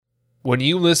When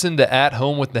you listen to At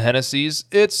Home with the Hennessy's,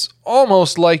 it's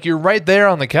almost like you're right there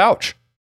on the couch.